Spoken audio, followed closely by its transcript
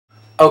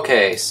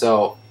Okay,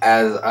 so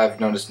as I've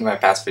noticed in my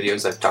past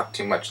videos, I've talked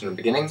too much in the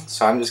beginning,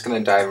 so I'm just going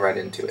to dive right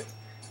into it.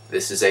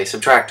 This is a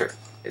subtractor.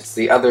 It's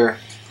the other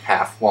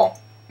half, well,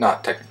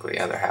 not technically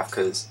the other half,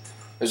 because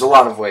there's a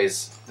lot of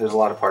ways, there's a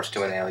lot of parts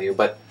to an ALU,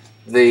 but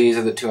these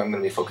are the two I'm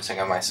going to be focusing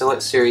on my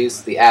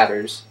series, the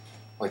adders,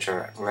 which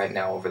are right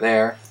now over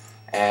there,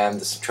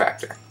 and the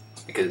subtractor,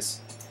 because,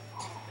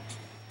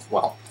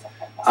 well,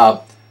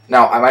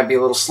 now I might be a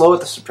little slow at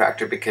the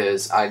subtractor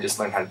because I just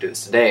learned how to do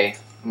this today.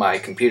 My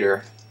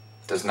computer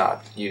does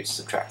not use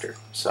Subtractor.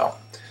 So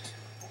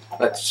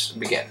let's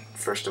begin.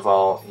 First of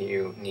all,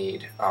 you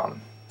need a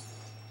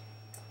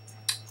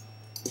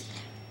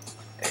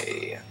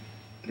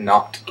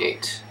NOT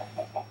gate.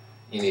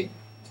 You need,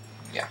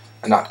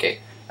 a NOT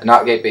gate. A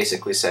NOT gate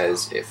basically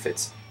says if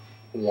it's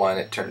 1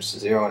 it turns to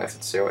 0, and if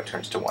it's 0 it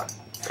turns to 1.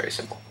 Very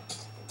simple.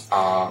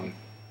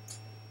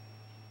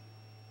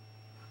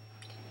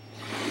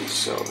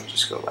 So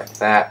just go like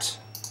that.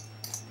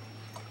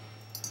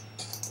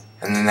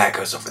 And then that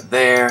goes over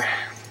there,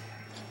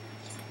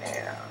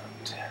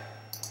 and,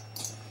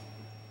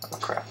 oh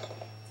crap,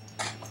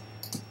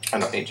 I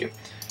don't need you.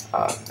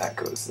 That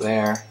goes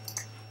there,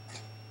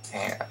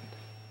 and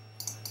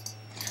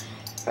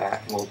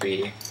that will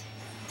be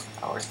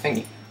our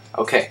thingy.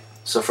 Okay,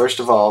 so first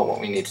of all,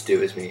 what we need to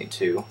do is we need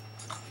to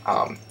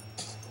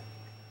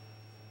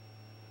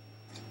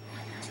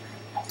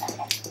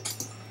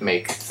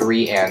make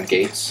 3 AND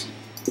gates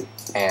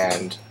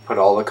and put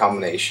all the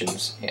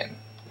combinations in.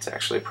 It's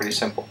actually pretty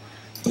simple.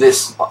 I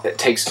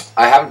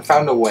haven't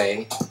found a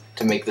way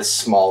to make this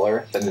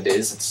smaller than it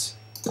is. It's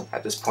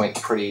at this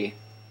point pretty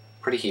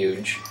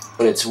huge,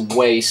 but it's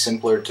way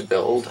simpler to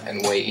build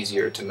and way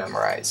easier to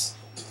memorize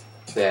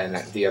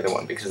than the other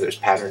one because there's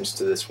patterns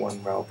to this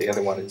one, while the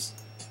other one is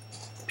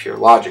pure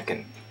logic,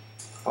 and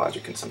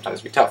logic can sometimes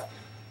be tough.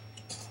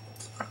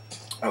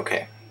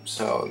 Okay,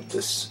 so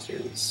this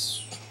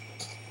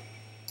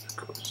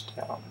goes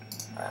down.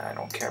 I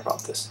don't care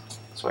about this.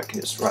 So I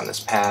can just run this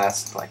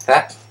past like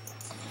that.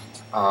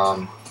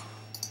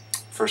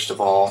 First of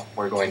all,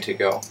 we're going to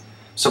go.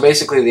 So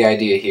basically the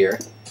idea here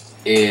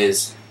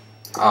is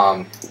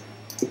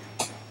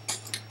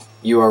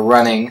you are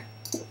running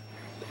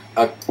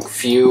a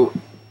few,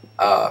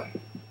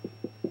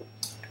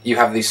 you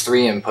have these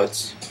 3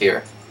 inputs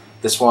here,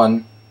 this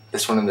one,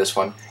 and this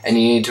one, and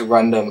you need to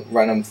run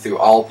them through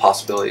all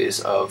possibilities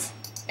of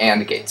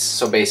AND gates.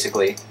 So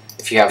basically,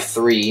 if you have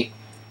 3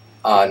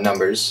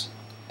 numbers,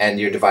 and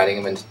you're dividing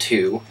them into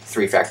 2,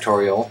 3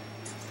 factorial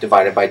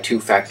divided by 2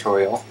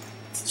 factorial.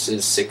 This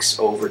is 6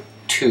 over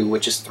 2,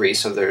 which is 3,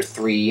 so there are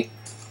 3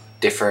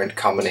 different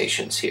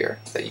combinations here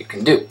that you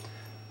can do.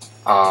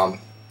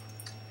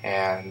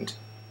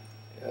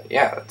 Yeah,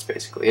 that's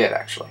basically it,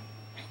 actually.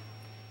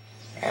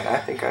 And I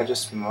think I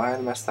just might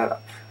have messed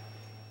that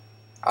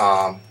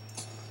up.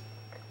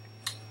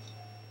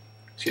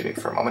 Excuse me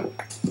for a moment.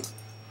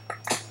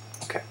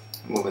 Okay,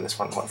 moving this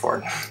one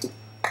forward.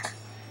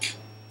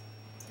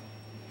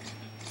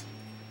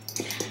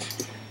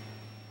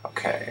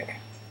 Okay.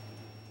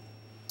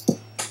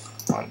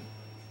 1,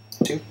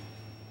 2.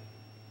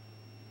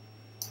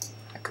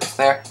 That goes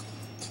there.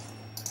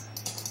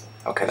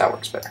 Okay, that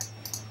works better.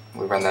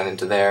 We run that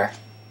into there.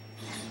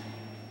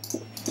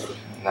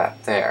 And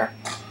that there.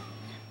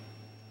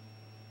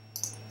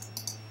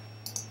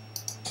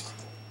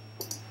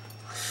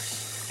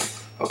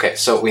 Okay,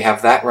 so we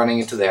have that running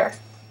into there.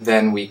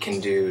 Then we can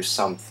do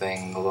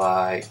something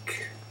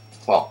like,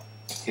 well,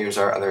 here's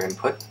our other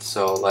input.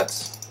 So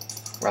let's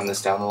run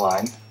this down the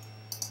line.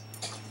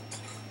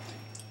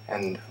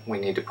 And we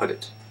need to put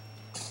it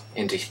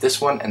into this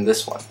one and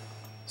this one.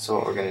 So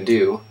what we're going to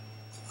do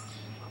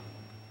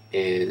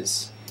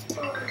is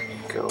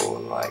go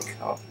like,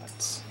 oh,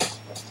 let's,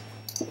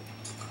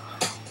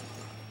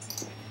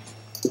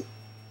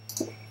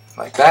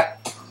 like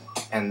that,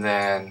 and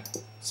then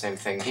same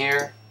thing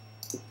here.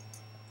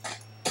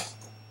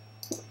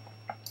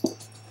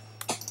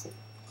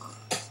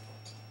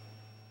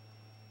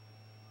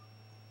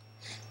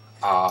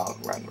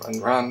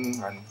 Run.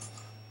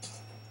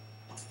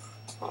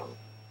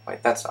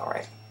 Wait, that's not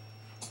right.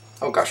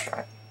 Oh gosh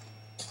darn it.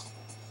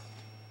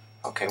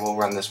 Okay, we'll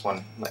run this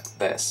one like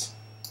this.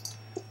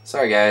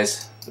 Sorry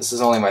guys, this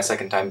is only my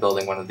second time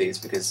building one of these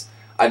because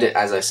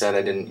as I said,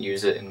 I didn't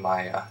use it in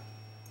my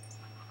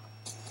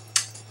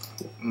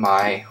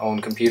my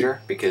own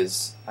computer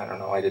because, I don't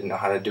know, I didn't know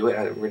how to do it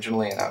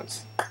originally and I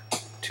was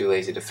too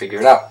lazy to figure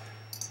it out.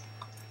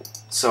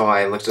 So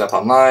I looked it up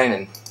online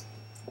and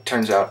it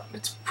turns out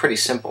it's pretty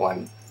simple.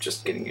 I'm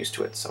just getting used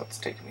to it, so it's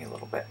taking me a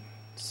little bit.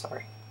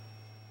 Sorry.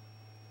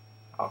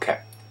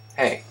 Okay.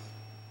 Hey,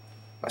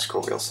 my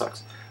scroll wheel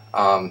sucks.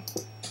 And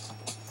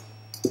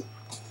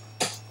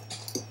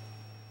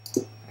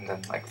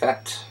then like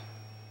that.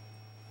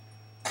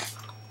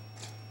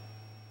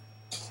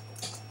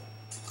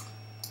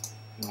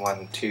 And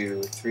 1,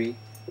 2, 3,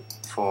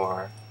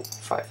 4,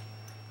 5.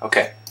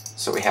 Okay,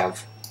 so we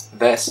have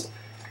this,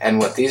 and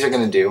what these are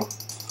going to do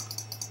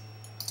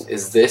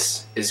is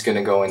this is going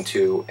to go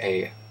into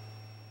a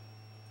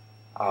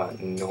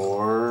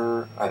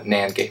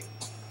NAND gate.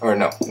 or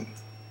no,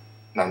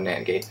 not an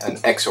AND gate, an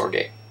XOR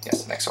gate.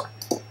 Yes, an XOR.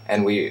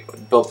 And we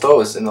built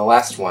those in the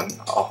last one.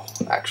 Oh,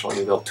 actually,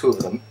 we built 2 of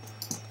them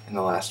in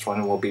the last one,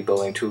 and we'll be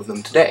building 2 of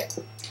them today.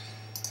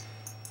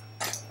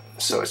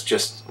 So it's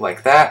just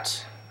like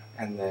that,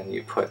 and then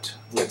you put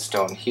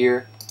redstone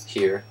here,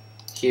 here,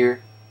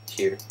 here,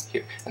 here,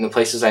 here. And the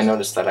places I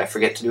noticed that I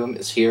forget to do them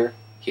is here,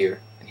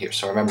 here, and here.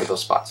 So remember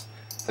those spots.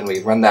 Then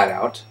we run that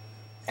out,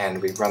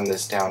 and we run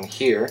this down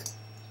here,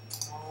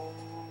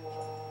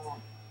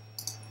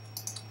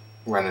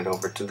 run it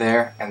over to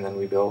there, and then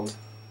we build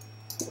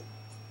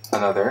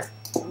another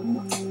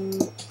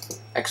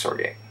XOR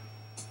gate.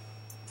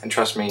 And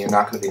trust me, you're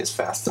not going to be as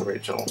fast the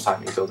original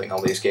time you're building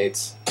all these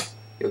gates.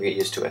 You'll get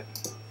used to it.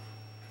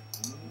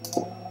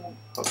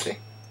 Oopsie.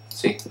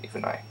 See,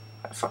 even I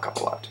fuck up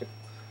a lot too.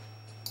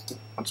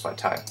 What's my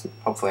time?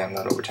 Hopefully I'm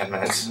not over 10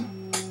 minutes,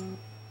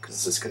 because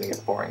this is going to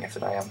get boring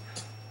if I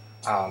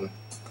am.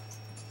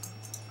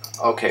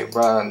 Okay,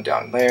 run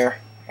down there,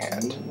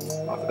 and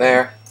over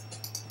there,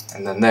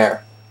 and then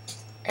there.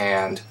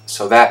 And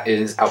so that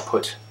is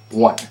output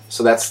 1.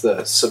 So that's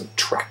the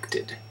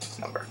subtracted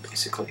number,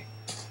 basically.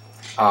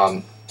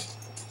 And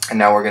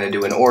now we're going to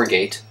do an OR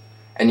gate.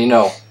 And you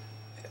know,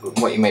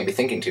 what you may be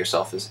thinking to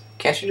yourself is,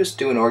 can't you just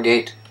do an OR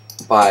gate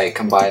by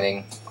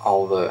combining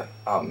all the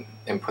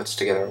inputs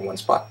together in one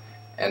spot?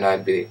 And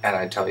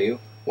I'd tell you,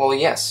 well,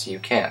 yes, you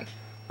can.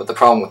 But the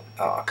problem with,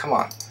 come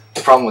on.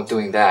 The problem with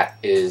doing that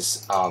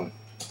is,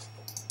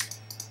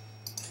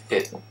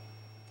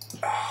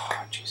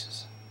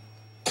 Jesus.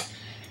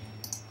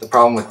 The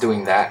problem with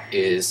doing that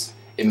is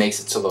it makes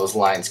it so those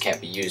lines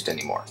can't be used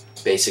anymore.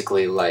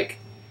 Basically, like,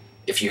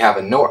 if you have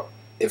a NOR,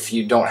 if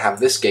you don't have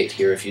this gate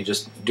here, if you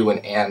just do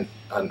an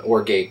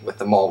OR gate with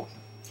them all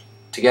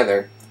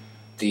together,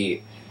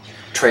 the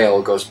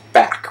trail goes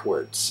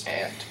backwards,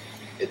 and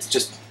it's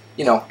just,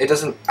 you know, it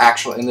doesn't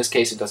actually, in this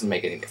case, it doesn't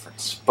make any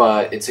difference,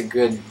 but it's a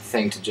good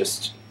thing to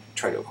just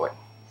try to avoid.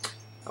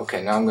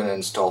 Okay, now I'm going to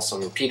install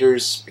some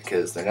repeaters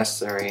because they're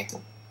necessary.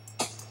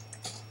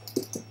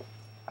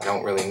 I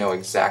don't really know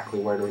exactly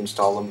where to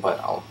install them, but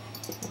I'll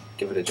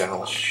give it a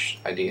general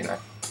idea, and I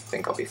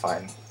think I'll be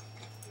fine.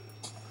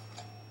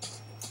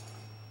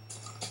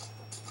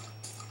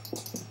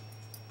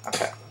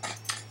 Okay.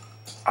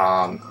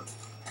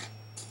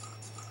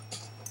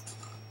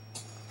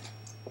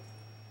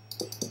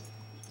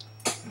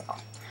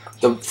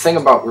 The thing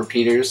about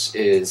repeaters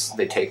is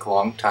they take a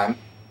long time,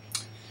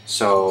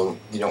 so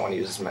you don't want to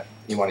use as many.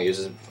 You want to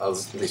use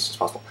as least as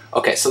possible.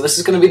 Okay, so this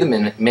is going to be the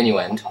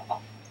minuend.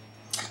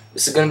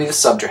 This is going to be the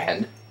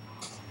subtrahend,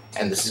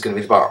 and this is going to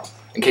be the borrow.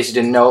 In case you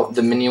didn't know,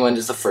 the minuend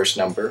is the first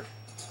number,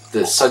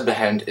 the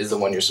subtrahend is the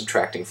one you're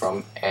subtracting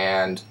from,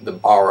 and the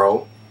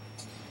borrow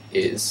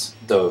is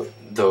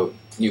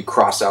you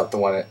cross out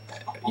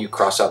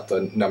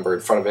the number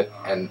in front of it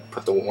and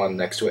put the one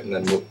next to it, and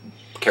then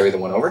carry the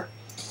one over.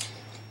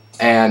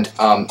 And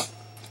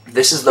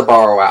this is the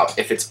borrow out.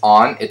 If it's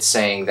on, it's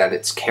saying that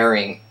it's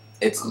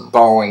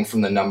borrowing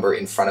from the number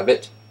in front of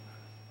it.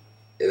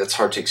 That's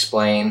hard to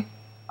explain,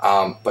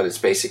 but it's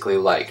basically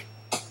like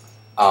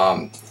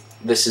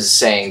this is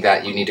saying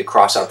that you need to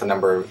cross out the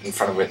number in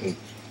front of it and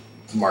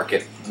mark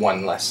it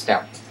one less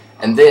down.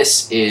 And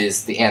this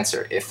is the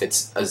answer. If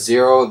it's a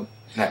 0,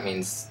 that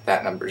means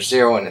that number is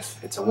 0, and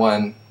if it's a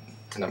 1,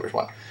 the number is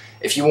 1.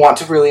 If you want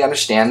to really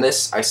understand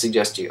this, I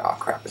suggest you, oh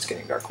crap, it's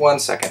getting dark. 1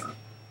 second.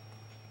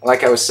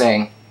 Like I was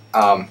saying,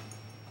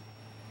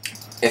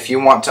 if you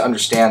want to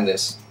understand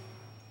this,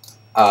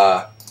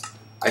 I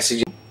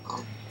suggest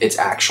it's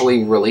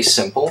actually really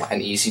simple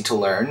and easy to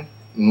learn,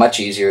 much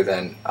easier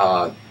than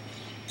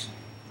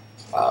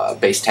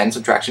base 10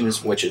 subtraction,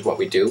 which is what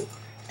we do.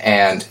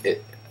 And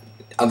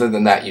other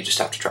than that, you just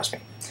have to trust me.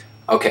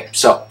 Okay,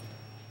 so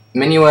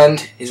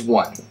minuend is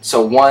 1.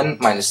 So 1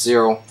 minus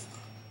 0,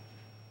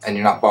 and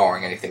you're not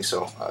borrowing anything,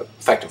 so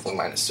effectively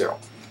minus 0.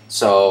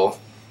 So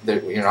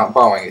you're not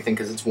borrowing anything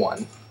because it's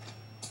 1,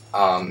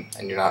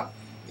 and you're not,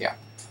 yeah,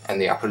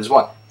 and the output is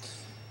 1.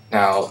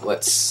 Now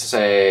let's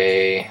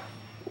say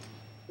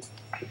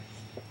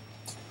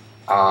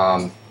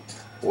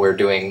we're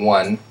doing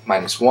 1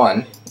 minus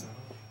 1.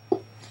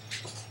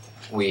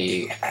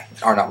 We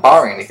are not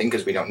borrowing anything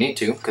because we don't need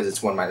to, because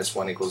it's 1 minus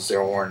 1 equals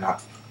 0. We're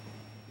not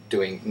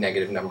doing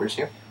negative numbers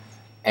here.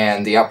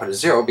 And the output is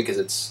 0 because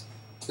it's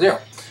 0.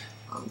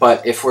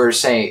 But if we're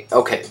saying,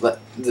 okay,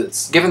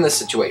 given this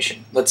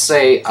situation, let's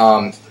say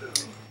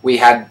we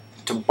had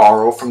to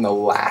borrow from the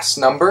last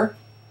number,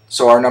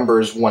 so our number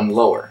is 1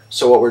 lower.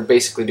 So what we're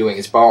basically doing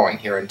is borrowing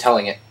here and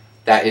telling it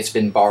that it's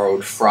been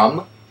borrowed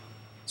from,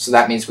 so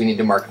that means we need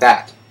to mark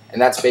that.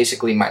 And that's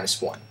basically minus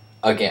 1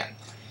 again.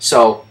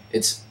 So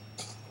it's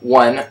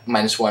 1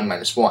 minus 1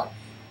 minus 1,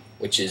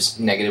 which is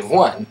negative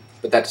 1,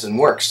 but that doesn't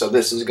work. So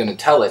this is going to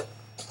tell it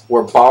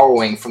we're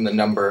borrowing from the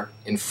number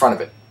in front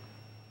of it,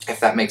 if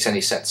that makes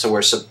any sense. So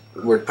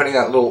we're putting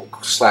that little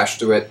slash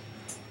through it,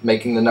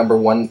 making the number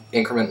 1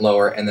 increment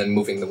lower, and then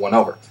moving the 1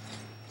 over.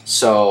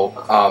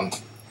 So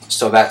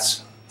so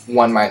that's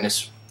 1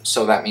 minus,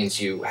 so that means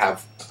you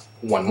have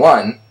 1,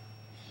 1,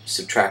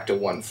 subtract a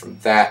 1 from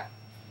that,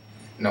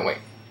 no wait,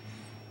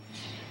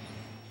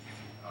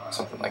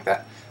 something like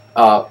that.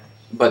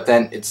 But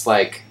then it's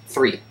like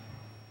 3,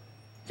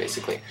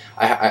 basically.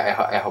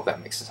 I hope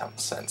that makes some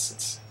sense.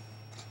 It's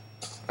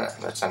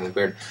that sounded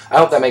weird. I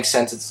hope that makes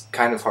sense. It's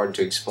kind of hard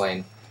to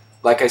explain.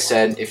 Like I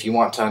said, if you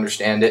want to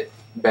understand it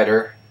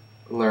better,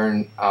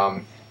 learn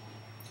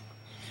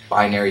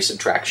binary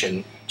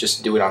subtraction.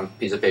 Just do it on a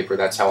piece of paper.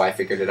 That's how I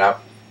figured it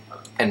out.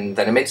 And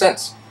then it made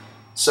sense.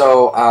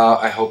 So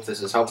I hope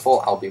this is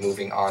helpful. I'll be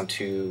moving on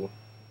to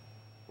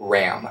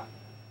RAM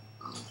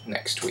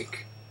next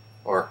week,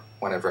 or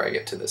whenever I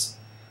get to this.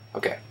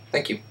 Okay,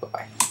 thank you.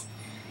 Bye-bye.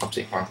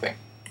 Oopsie, wrong thing.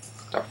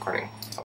 Stop recording.